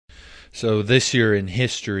So this year in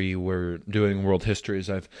history, we're doing world history, as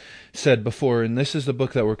I've said before, and this is the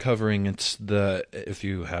book that we're covering. It's if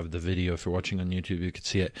you have the video, if you're watching on YouTube, you can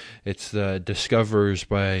see it. It's the Discoverers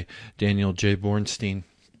by Daniel J. Bornstein.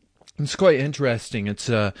 It's quite interesting. It's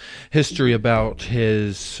a history about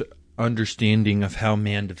his understanding of how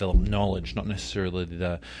man developed knowledge, not necessarily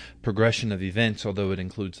the progression of events, although it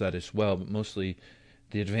includes that as well, but mostly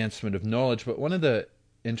the advancement of knowledge. But one of the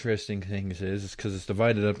interesting things is because it's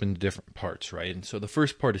divided up into different parts, right? And so the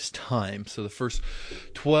first part is time. So the first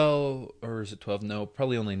 12, or is it 12? No,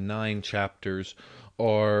 probably only 9 chapters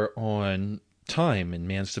are on time and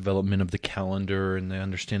man's development of the calendar and the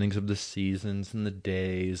understandings of the seasons and the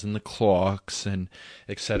days and the clocks and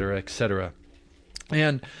et cetera, et cetera.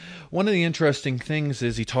 And one of the interesting things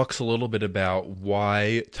is he talks a little bit about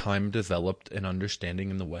why time developed an understanding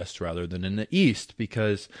in the West rather than in the East,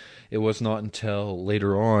 because it was not until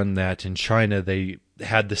later on that in China they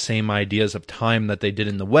had the same ideas of time that they did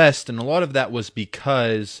in the West, and a lot of that was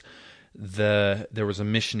because there was a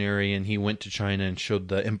missionary and he went to China and showed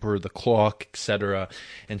the emperor the clock, etc.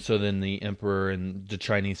 And so then the emperor and the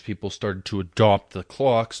Chinese people started to adopt the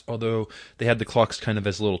clocks, although they had the clocks kind of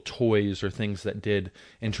as little toys or things that did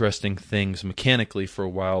interesting things mechanically for a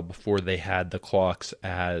while before they had the clocks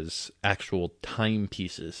as actual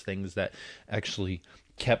timepieces, things that actually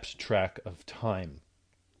kept track of time.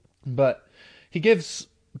 But he gives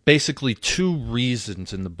basically 2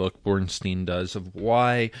 reasons in the book, Bornstein does, of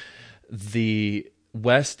why the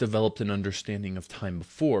West developed an understanding of time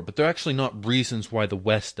before, but they're actually not reasons why the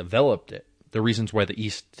West developed it. They're reasons why the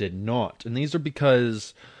East did not. And these are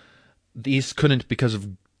because the East couldn't because of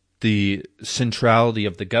the centrality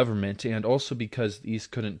of the government, and also because the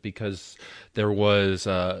East couldn't because there was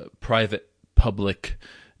a private-public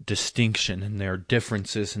distinction and there are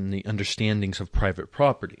differences in the understandings of private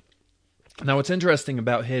property. Now, what's interesting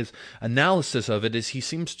about his analysis of it is he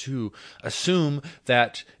seems to assume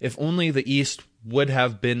that if only the East would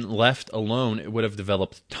have been left alone, it would have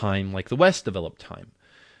developed time like the West developed time,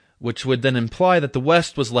 which would then imply that the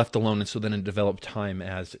West was left alone, and so then it developed time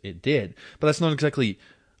as it did. But that's not exactly,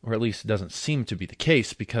 or at least it doesn't seem to be the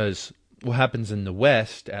case, because what happens in the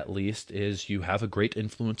West, at least, is you have a great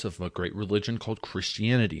influence of a great religion called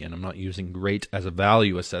Christianity. And I'm not using great as a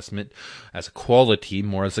value assessment, as a quality,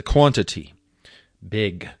 more as a quantity.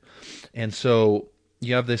 Big. And so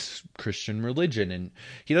you have this Christian religion, and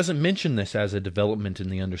he doesn't mention this as a development in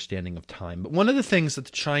the understanding of time. But one of the things that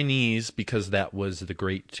the Chinese, because that was the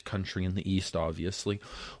great country in the East, obviously,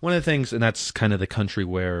 one of the things, and that's kind of the country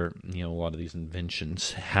where, a lot of these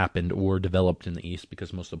inventions happened or developed in the East,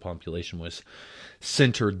 because most of the population was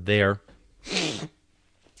centered there.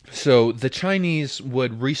 So the Chinese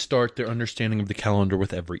would restart their understanding of the calendar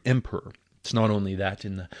with every emperor. It's not only that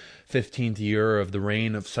in the 15th year of the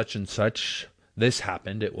reign of such and such, this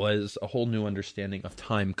happened. It was a whole new understanding of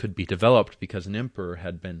time could be developed because an emperor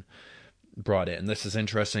had been brought in. This is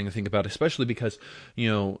interesting to think about, especially because,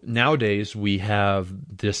 nowadays we have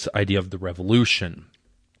this idea of the revolution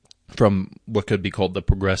from what could be called the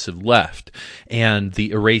progressive left and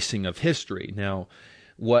the erasing of history. Now,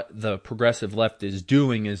 what the progressive left is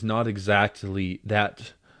doing is not exactly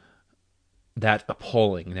that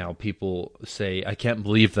appalling. Now, people say, I can't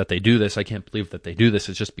believe that they do this. I can't believe that they do this.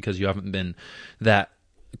 It's just because you haven't been that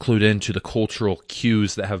clued into the cultural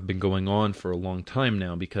cues that have been going on for a long time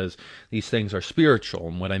now, because these things are spiritual.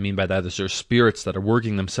 And what I mean by that is there's spirits that are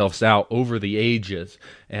working themselves out over the ages.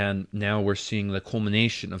 And now we're seeing the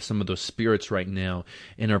culmination of some of those spirits right now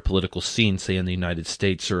in our political scene, say in the United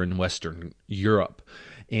States or in Western Europe.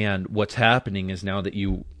 And what's happening is now that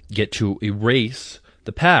you get to erase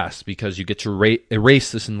the past, because you get to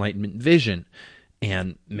erase this Enlightenment vision.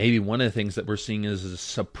 And maybe one of the things that we're seeing is a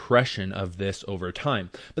suppression of this over time.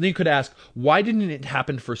 But then you could ask, why didn't it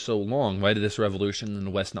happen for so long? Why did this revolution in the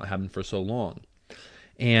West not happen for so long?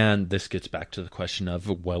 And this gets back to the question of,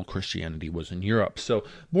 well, Christianity was in Europe. So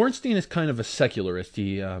Bornstein is kind of a secularist.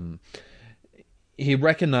 He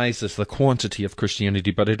recognizes the quantity of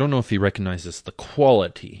Christianity, but I don't know if he recognizes the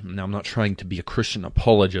quality. Now, I'm not trying to be a Christian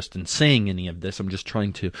apologist in saying any of this. I'm just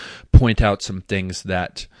trying to point out some things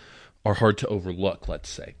that are hard to overlook, let's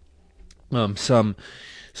say. Some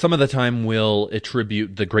of the time we'll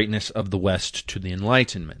attribute the greatness of the West to the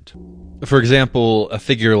Enlightenment. For example, a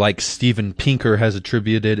figure like Steven Pinker has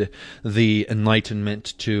attributed the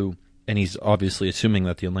Enlightenment to, and he's obviously assuming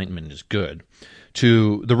that the Enlightenment is good,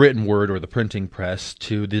 to the written word or the printing press,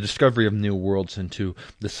 to the discovery of new worlds, and to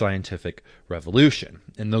the scientific revolution.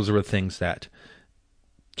 And those are the things that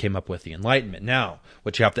came up with the Enlightenment. Now,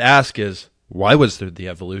 what you have to ask is, Why was there the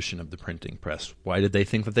evolution of the printing press? Why did they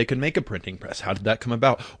think that they could make a printing press? How did that come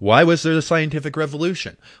about? Why was there the scientific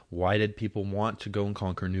revolution? Why did people want to go and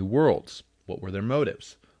conquer new worlds? What were their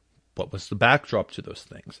motives? What was the backdrop to those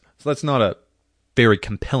things? So that's not a very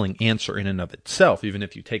compelling answer in and of itself, even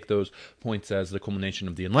if you take those points as the culmination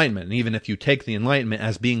of the Enlightenment, and even if you take the Enlightenment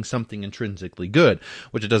as being something intrinsically good,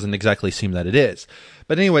 which it doesn't exactly seem that it is.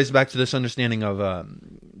 But anyways, back to this understanding of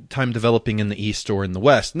time developing in the East or in the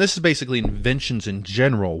West. And this is basically inventions in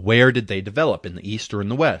general. Where did they develop, in the East or in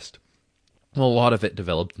the West? Well, a lot of it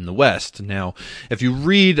developed in the West. Now, if you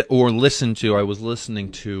read or listen to, I was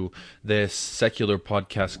listening to this secular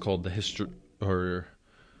podcast called The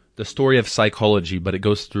Story of Psychology, but it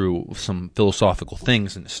goes through some philosophical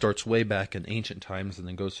things, and it starts way back in ancient times and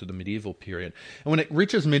then goes through the medieval period. And when it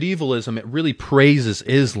reaches medievalism, it really praises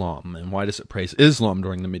Islam. And why does it praise Islam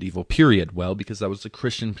during the medieval period? Well, because that was the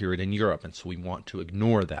Christian period in Europe, and so we want to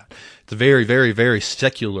ignore that. It's a very, very, very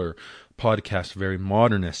secular podcast, very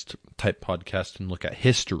modernist type podcast, and look at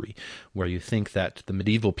history, where you think that the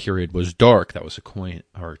medieval period was dark. That was a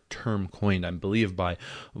term coined, I believe, by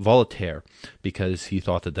Voltaire, because he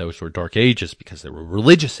thought that those were dark ages because they were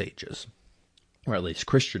religious ages, or at least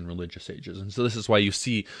Christian religious ages. And so this is why you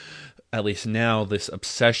see, at least now, this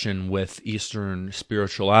obsession with Eastern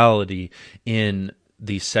spirituality in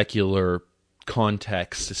the secular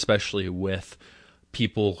context, especially with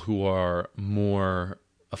people who are more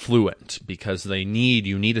affluent, because you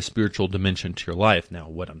need a spiritual dimension to your life. Now,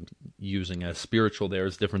 what I'm using as spiritual there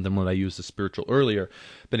is different than what I used as spiritual earlier,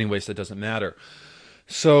 but anyways, that doesn't matter.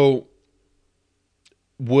 So,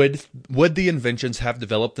 would the inventions have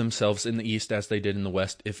developed themselves in the East as they did in the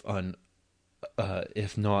West if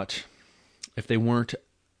they weren't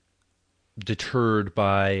deterred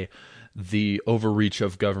by the overreach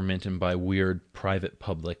of government and by weird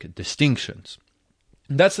private-public distinctions?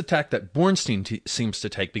 That's the tack that Bornstein seems to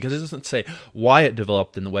take, because it doesn't say why it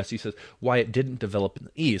developed in the West. He says why it didn't develop in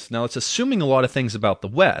the East. Now, it's assuming a lot of things about the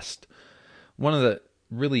West. One of the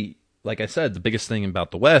really, like I said, the biggest thing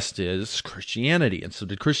about the West is Christianity. And so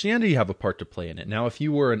did Christianity have a part to play in it? Now, if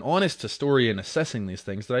you were an honest historian assessing these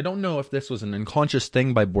things, that I don't know if this was an unconscious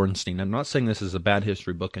thing by Bornstein. I'm not saying this is a bad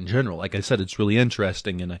history book in general. Like I said, it's really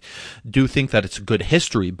interesting, and I do think that it's a good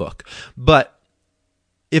history book. But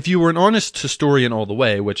if you were an honest historian all the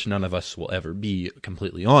way, which none of us will ever be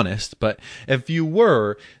completely honest, but if you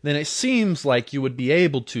were, then it seems like you would be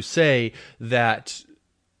able to say that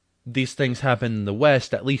these things happen in the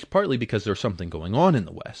West, at least partly because there's something going on in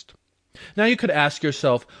the West. Now you could ask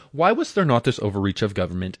yourself, why was there not this overreach of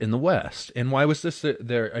government in the West? And why was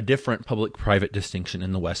there a different public-private distinction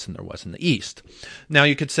in the West than there was in the East? Now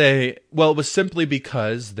you could say, well, it was simply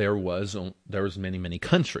because there was many, many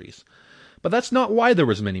countries. But that's not why there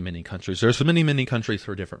was many, many countries. There's many, many countries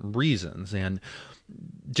for different reasons. And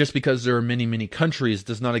just because there are many, many countries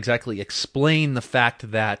does not exactly explain the fact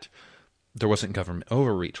that there wasn't government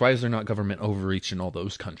overreach. Why is there not government overreach in all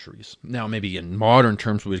those countries? Now, maybe in modern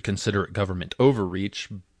terms, we would consider it government overreach,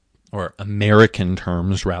 or American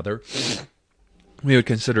terms, rather. We would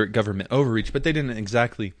consider it government overreach, but they didn't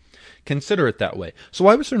exactly consider it that way. So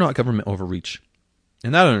why was there not government overreach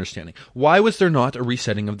in that understanding? Why was there not a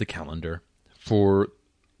resetting of the calendar for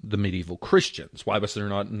the medieval Christians? Why was there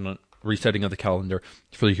not a resetting of the calendar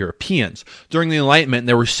for the Europeans? During the Enlightenment,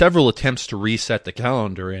 there were several attempts to reset the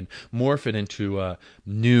calendar and morph it into a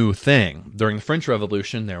new thing. During the French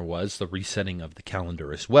Revolution, there was the resetting of the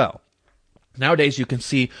calendar as well. Nowadays, you can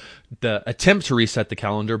see the attempt to reset the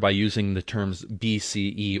calendar by using the terms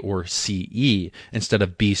BCE or CE instead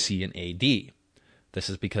of BC and AD. This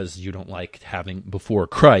is because you don't like having before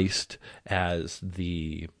Christ as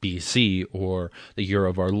the BC or the year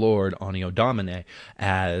of our Lord, Anno Domini,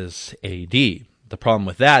 as AD. The problem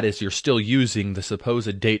with that is you're still using the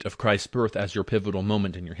supposed date of Christ's birth as your pivotal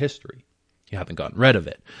moment in your history. You haven't gotten rid of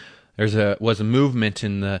it. There was a movement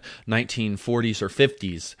in the 1940s or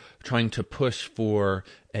 50s trying to push for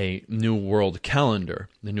a New World Calendar.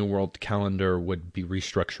 The New World Calendar would be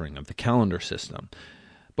restructuring of the calendar system.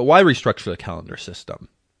 But why restructure the calendar system?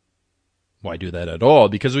 Why do that at all?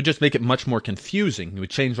 Because it would just make it much more confusing. It would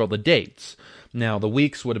change all the dates. Now, the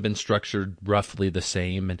weeks would have been structured roughly the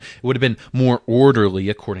same, and it would have been more orderly.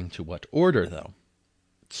 According to what order, though?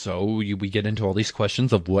 So we get into all these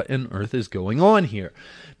questions of what on earth is going on here.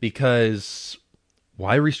 Because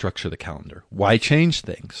why restructure the calendar? Why change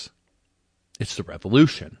things? It's the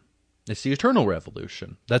revolution. It's the eternal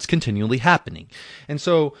revolution that's continually happening. And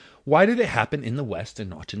so, why did it happen in the West and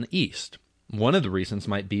not in the East? One of the reasons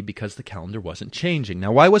might be because the calendar wasn't changing.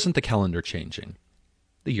 Now, why wasn't the calendar changing?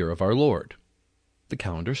 The year of our Lord. the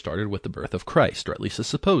calendar started with the birth of Christ, or at least the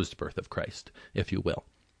supposed birth of Christ, if you will.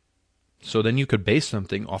 So then you could base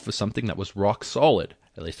something off of something that was rock solid,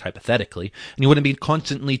 at least hypothetically, and you wouldn't be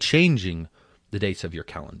constantly changing the dates of your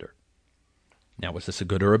calendar. Now, was this a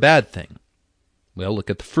good or a bad thing? Well, look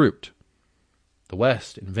at the fruit. The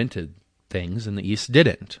West invented things and the East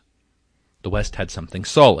didn't. The West had something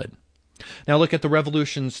solid. Now look at the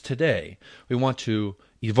revolutions today. We want to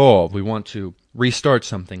evolve. We want to restart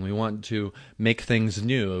something. We want to make things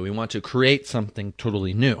new. We want to create something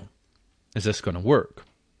totally new. Is this going to work?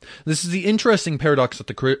 This is the interesting paradox that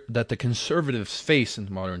the conservatives face in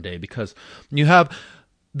the modern day, because you have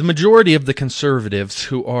the majority of the conservatives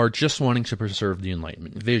who are just wanting to preserve the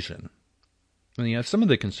Enlightenment vision. And you have some of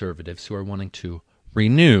the conservatives who are wanting to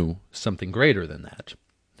renew something greater than that.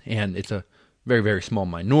 And it's a very, very small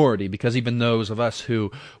minority, because even those of us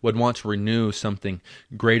who would want to renew something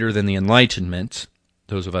greater than the Enlightenment,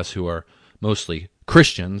 those of us who are mostly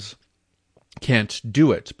Christians, can't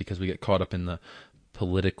do it because we get caught up in the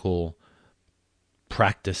political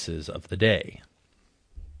practices of the day.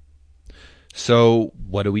 So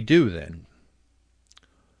what do we do then?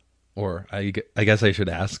 Or I guess I should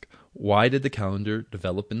ask, why did the calendar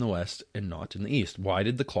develop in the West and not in the East? Why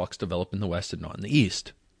did the clocks develop in the West and not in the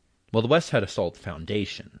East? Well, the West had a solid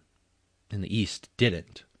foundation, and the East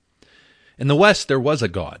didn't. In the West, there was a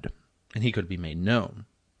God, and he could be made known.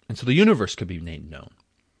 And so the universe could be made known.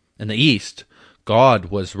 In the East, God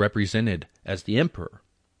was represented as the emperor.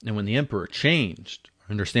 And when the emperor changed,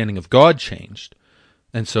 our understanding of God changed.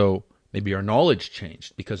 And so maybe our knowledge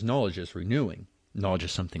changed, because knowledge is renewing. Knowledge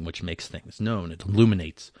is something which makes things known. It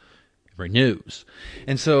illuminates, it renews.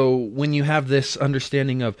 And so when you have this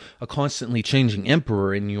understanding of a constantly changing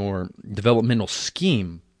emperor in your developmental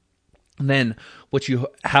scheme, then what you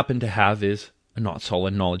happen to have is a not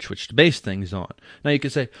solid knowledge which to base things on. Now you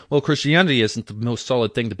could say, well, Christianity isn't the most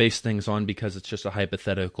solid thing to base things on because it's just a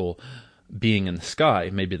hypothetical being in the sky.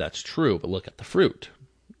 Maybe that's true, but look at the fruit.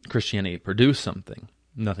 Christianity produced something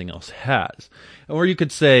nothing else has. Or you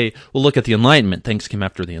could say, well, look at the Enlightenment. Things came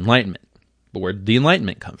after the Enlightenment. But where did the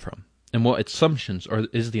Enlightenment come from? And what assumptions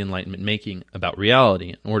is the Enlightenment making about reality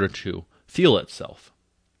in order to feel itself?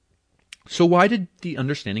 So why did the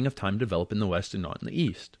understanding of time develop in the West and not in the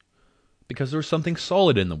East? Because there was something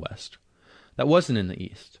solid in the West that wasn't in the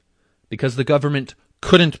East. Because the government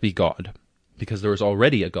couldn't be God. Because there was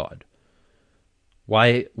already a God.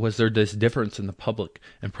 Why was there this difference in the public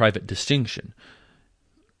and private distinction?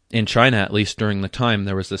 In China, at least during the time,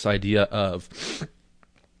 there was this idea of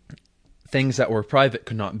things that were private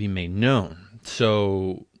could not be made known.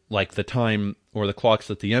 So, like the time or the clocks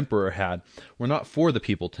that the emperor had were not for the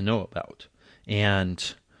people to know about.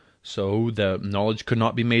 And so the knowledge could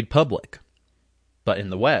not be made public. But in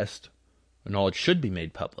the West, the knowledge should be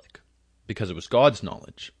made public because it was God's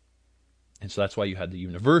knowledge. And so that's why you had the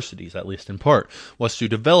universities, at least in part, was to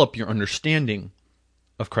develop your understanding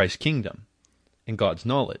of Christ's kingdom and God's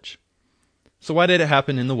knowledge. So why did it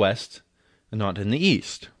happen in the West and not in the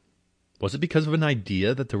East? Was it because of an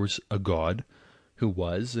idea that there was a God who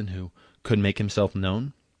was and who could make himself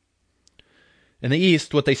known? In the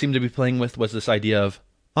East, what they seemed to be playing with was this idea of,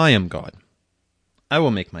 I am God. I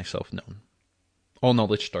will make myself known. All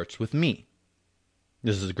knowledge starts with me.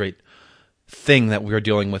 This is a great thing that we are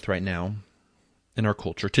dealing with right now in our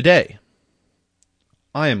culture today.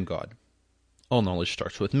 I am God. All knowledge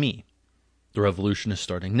starts with me. The revolution is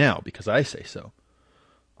starting now because I say so.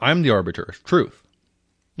 I am the arbiter of truth.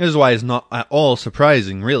 This is why it's not at all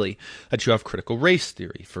surprising, really, that you have critical race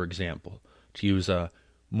theory, for example, to use a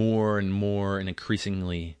more and more and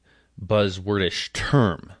increasingly buzzwordish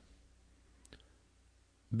term.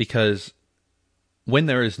 Because when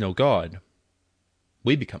there is no God,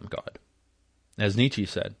 we become God. As Nietzsche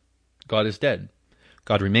said, God is dead.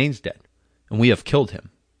 God remains dead, and we have killed him.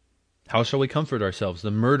 How shall we comfort ourselves,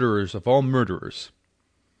 the murderers of all murderers?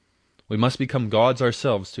 We must become gods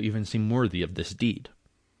ourselves to even seem worthy of this deed.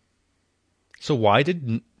 So why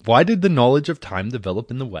did the knowledge of time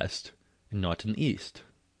develop in the West and not in the East?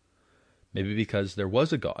 Maybe because there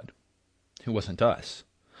was a God who wasn't us.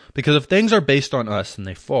 Because if things are based on us, then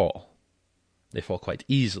they fall. They fall quite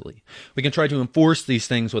easily. We can try to enforce these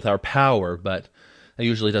things with our power, but that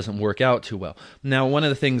usually doesn't work out too well. Now, one of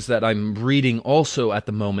the things that I'm reading also at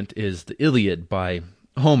the moment is the Iliad by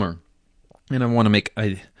Homer. And I want to make...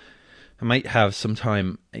 I might have some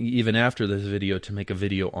time, even after this video, to make a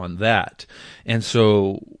video on that. And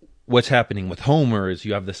so, what's happening with Homer is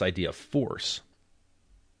you have this idea of force.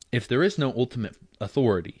 If there is no ultimate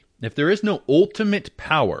authority, if there is no ultimate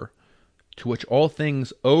power to which all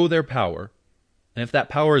things owe their power, and if that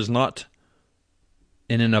power is not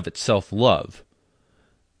in and of itself love,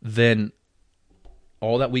 then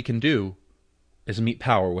all that we can do is meet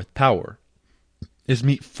power with power, is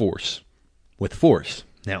meet force with force.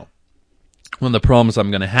 Now, one of the problems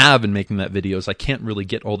I'm going to have in making that video is I can't really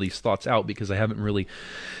get all these thoughts out because I haven't really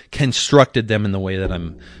constructed them in the way that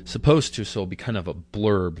I'm supposed to, so it'll be kind of a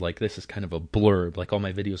blurb. Like this is kind of a blurb. Like all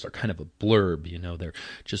my videos are kind of a blurb, you know, they're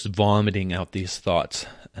just vomiting out these thoughts.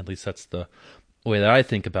 At least that's the way that I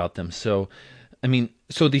think about them. So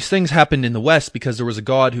these things happened in the West because there was a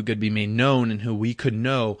God who could be made known and who we could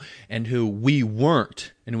know and who we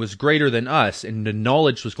weren't, and was greater than us, and the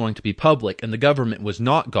knowledge was going to be public, and the government was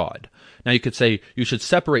not God. Now you could say you should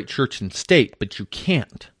separate church and state, but you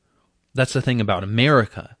can't. That's the thing about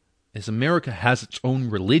America, is America has its own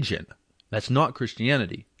religion. That's not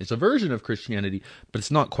Christianity. It's a version of Christianity, but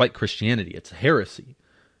it's not quite Christianity. It's a heresy.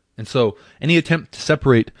 And so any attempt to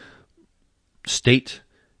separate state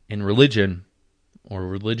and religion, or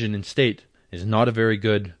religion and state, is not a very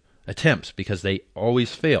good attempt, because they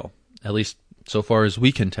always fail, at least so far as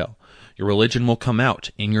we can tell. Your religion will come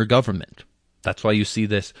out in your government. That's why you see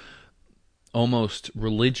this almost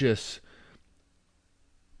religious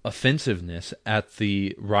offensiveness at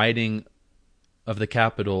the rioting of the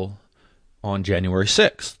Capitol on January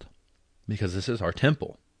 6th, because this is our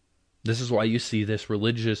temple. This is why you see this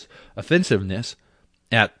religious offensiveness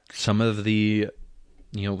at some of the,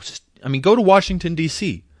 go to Washington,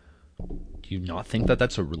 D.C. Do you not think that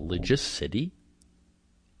that's a religious city?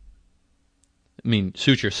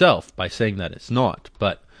 Suit yourself by saying that it's not,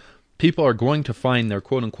 but people are going to find their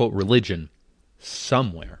quote-unquote religion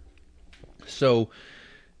somewhere. So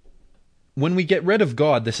when we get rid of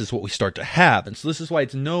God, this is what we start to have. And so this is why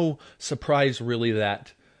it's no surprise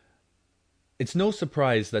that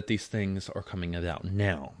these things are coming about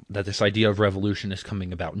now, that this idea of revolution is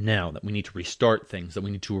coming about now, that we need to restart things, that we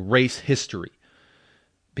need to erase history.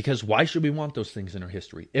 Because why should we want those things in our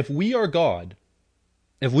history? If we are God,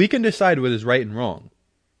 if we can decide what is right and wrong,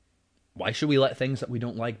 why should we let things that we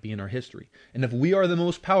don't like be in our history? And if we are the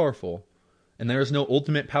most powerful, and there is no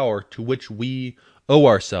ultimate power to which we owe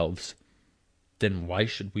ourselves, then why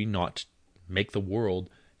should we not make the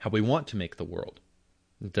world how we want to make the world?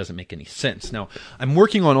 It doesn't make any sense. Now, I'm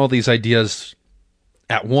working on all these ideas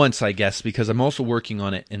at once, I guess, because I'm also working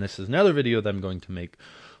on it, and this is another video that I'm going to make,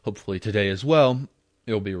 hopefully today as well.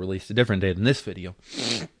 It will be released a different day than this video,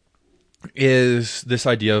 is this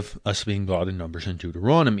idea of us being God in Numbers and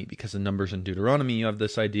Deuteronomy, because in Numbers and Deuteronomy, you have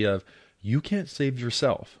this idea of you can't save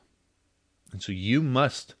yourself. And so you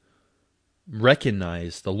must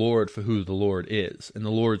recognize the Lord for who the Lord is, and the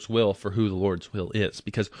Lord's will for who the Lord's will is.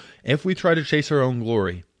 Because if we try to chase our own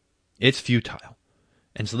glory, it's futile.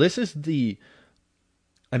 And so this is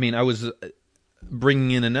I was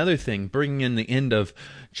bringing in another thing, bringing in the end of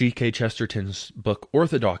G.K. Chesterton's book,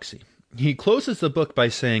 Orthodoxy. He closes the book by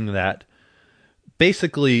saying that,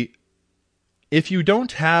 basically, if you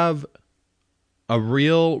don't have a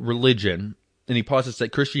real religion, and he posits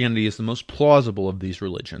that Christianity is the most plausible of these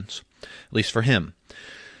religions, at least for him,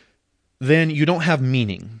 then you don't have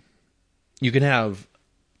meaning. You can have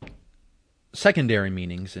secondary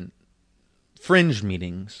meanings and fringe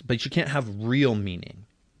meanings, but you can't have real meaning.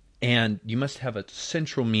 And you must have a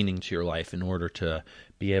central meaning to your life in order to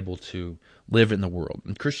be able to live in the world.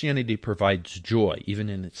 And Christianity provides joy, even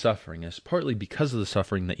in its suffering. It's partly because of the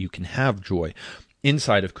suffering that you can have joy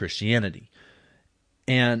inside of Christianity.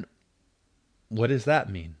 And what does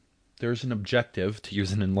that mean? There's an objective, to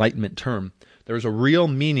use an Enlightenment term. There's a real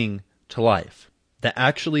meaning to life that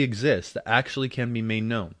actually exists, that actually can be made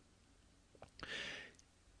known.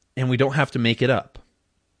 And we don't have to make it up.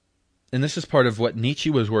 And this is part of what Nietzsche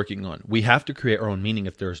was working on. We have to create our own meaning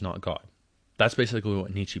if there is not God. That's basically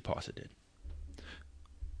what Nietzsche posited.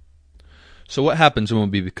 So what happens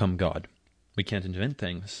when we become God? We can't invent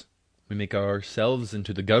things. We make ourselves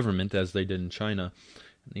into the government, as they did in China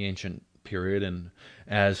in the ancient period, and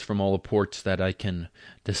as from all the ports that I can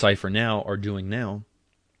decipher now are doing now.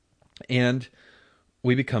 And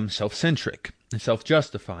we become self-centric and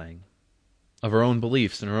self-justifying of our own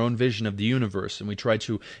beliefs and our own vision of the universe, and we try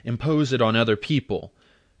to impose it on other people,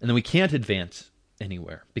 and then we can't advance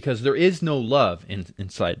anywhere because there is no love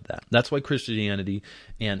inside that. That's why Christianity,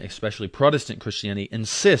 and especially Protestant Christianity,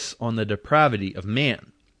 insists on the depravity of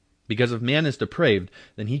man. Because if man is depraved,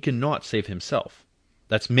 then he cannot save himself.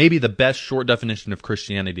 That's maybe the best short definition of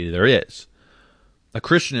Christianity there is. A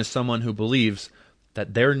Christian is someone who believes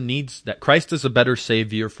that that Christ is a better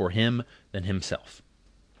Savior for him than himself.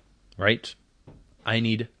 Right? I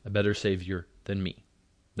need a better Savior than me.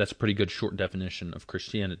 That's a pretty good short definition of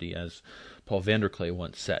Christianity, as Paul Vanderklay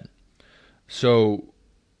once said. So,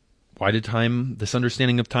 why did this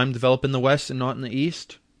understanding of time develop in the West and not in the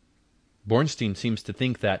East? Bornstein seems to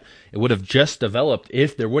think that it would have just developed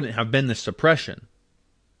if there wouldn't have been this suppression.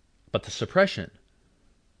 But the suppression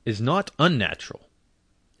is not unnatural.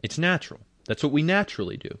 It's natural. That's what we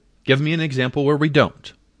naturally do. Give me an example where we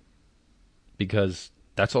don't. Because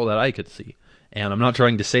that's all that I could see. And I'm not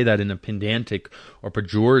trying to say that in a pedantic or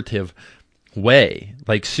pejorative way.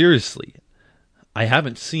 Like, seriously, I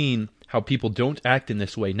haven't seen how people don't act in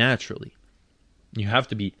this way naturally. You have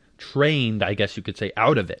to be trained, I guess you could say,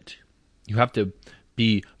 out of it. You have to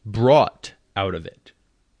be brought out of it.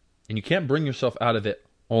 And you can't bring yourself out of it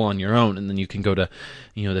all on your own, and then you can go to,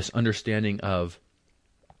 this understanding of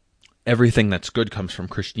everything that's good comes from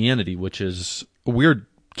Christianity, which is a weird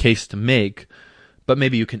case to make, but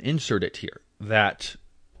maybe you can insert it here, that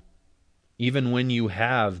even when you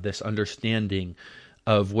have this understanding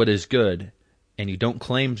of what is good, and you don't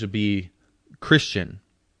claim to be Christian,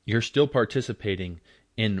 you're still participating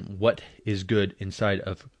in what is good inside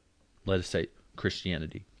of, let us say,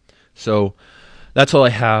 Christianity. So that's all I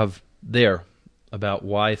have there about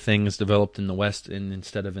why things developed in the West and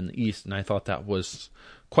instead of in the East. And I thought that was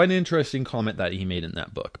quite an interesting comment that he made in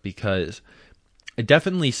that book, because it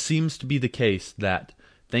definitely seems to be the case that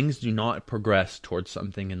things do not progress towards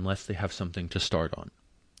something unless they have something to start on.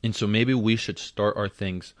 And so maybe we should start our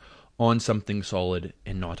things on something solid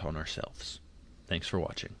and not on ourselves. Thanks for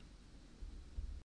watching.